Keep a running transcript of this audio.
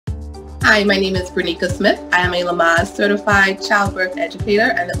Hi, my name is Brenicka Smith. I am a Lamaze certified childbirth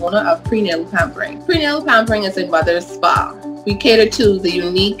educator and the owner of Prenatal Pampering. Prenatal Pampering is a mother's spa. We cater to the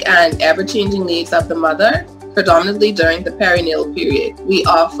unique and ever-changing needs of the mother, predominantly during the perinatal period. We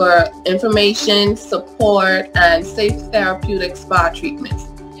offer information, support, and safe therapeutic spa treatments.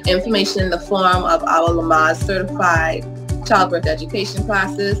 Information in the form of our Lamaze certified childbirth education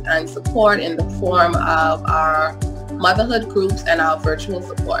classes and support in the form of our motherhood groups and our virtual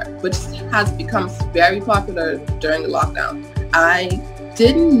support, which has become very popular during the lockdown. I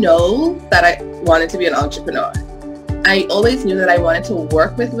didn't know that I wanted to be an entrepreneur. I always knew that I wanted to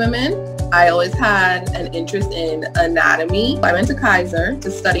work with women. I always had an interest in anatomy. I went to Kaiser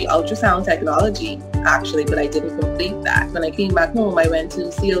to study ultrasound technology, actually, but I didn't complete that. When I came back home, I went to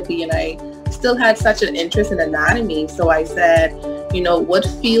COP and I still had such an interest in anatomy. So I said, you know, what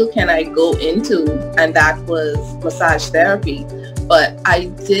field can I go into? And that was massage therapy. But I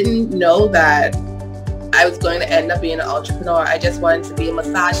didn't know that I was going to end up being an entrepreneur. I just wanted to be a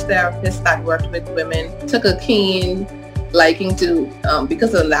massage therapist that worked with women, took a keen liking to,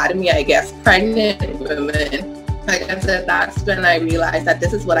 because of anatomy, I guess, pregnant women. Like I said, that's when I realized that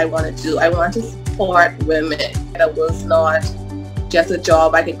this is what I want to do. I want to support women. That was not just a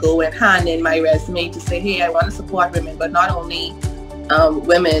job I could go and hand in my resume to say, hey, I want to support women, but not only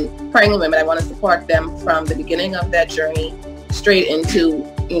women, pregnant women, I want to support them from the beginning of their journey straight into,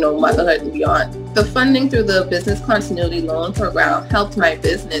 motherhood and beyond. The funding through the Business Continuity Loan Program helped my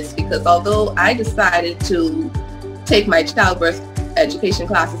business because although I decided to take my childbirth education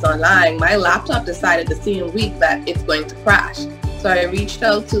classes online, my laptop decided the same week that it's going to crash. So I reached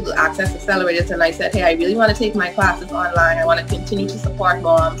out to the Access Accelerators and I said, hey, I really want to take my classes online. I want to continue to support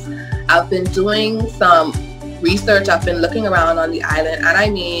moms. I've been doing some research. I've been looking around on the island, and I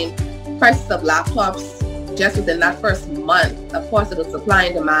mean, prices of laptops just within that first month, of course, the supply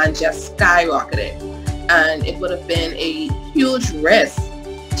and demand just skyrocketed, and it would have been a huge risk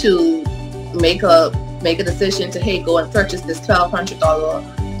to make a decision to, hey, go and purchase this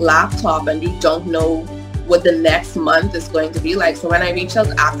 $1,200 laptop, and you don't know what the next month is going to be like. So when I reached out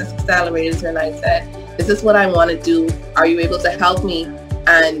to Access Accelerators and I said, this is what I want to do, are you able to help me?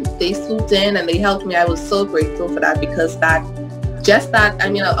 And they swooped in and they helped me. I was so grateful for that because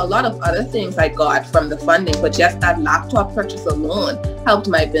a lot of other things I got from the funding, but just that laptop purchase alone helped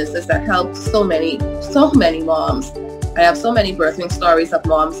my business and helped so many moms. I have so many birthing stories of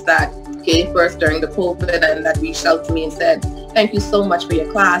moms that gave birth during the COVID and that reached out to me and said, thank you so much for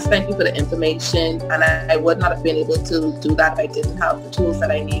your class. Thank you for the information. And I would not have been able to do that if I didn't have the tools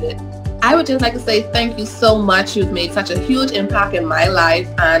that I needed. I would just like to say thank you so much. You've made such a huge impact in my life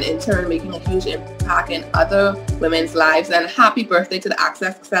and in turn making a huge impact in other women's lives. And happy birthday to the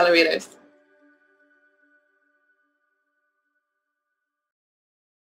Access Accelerators.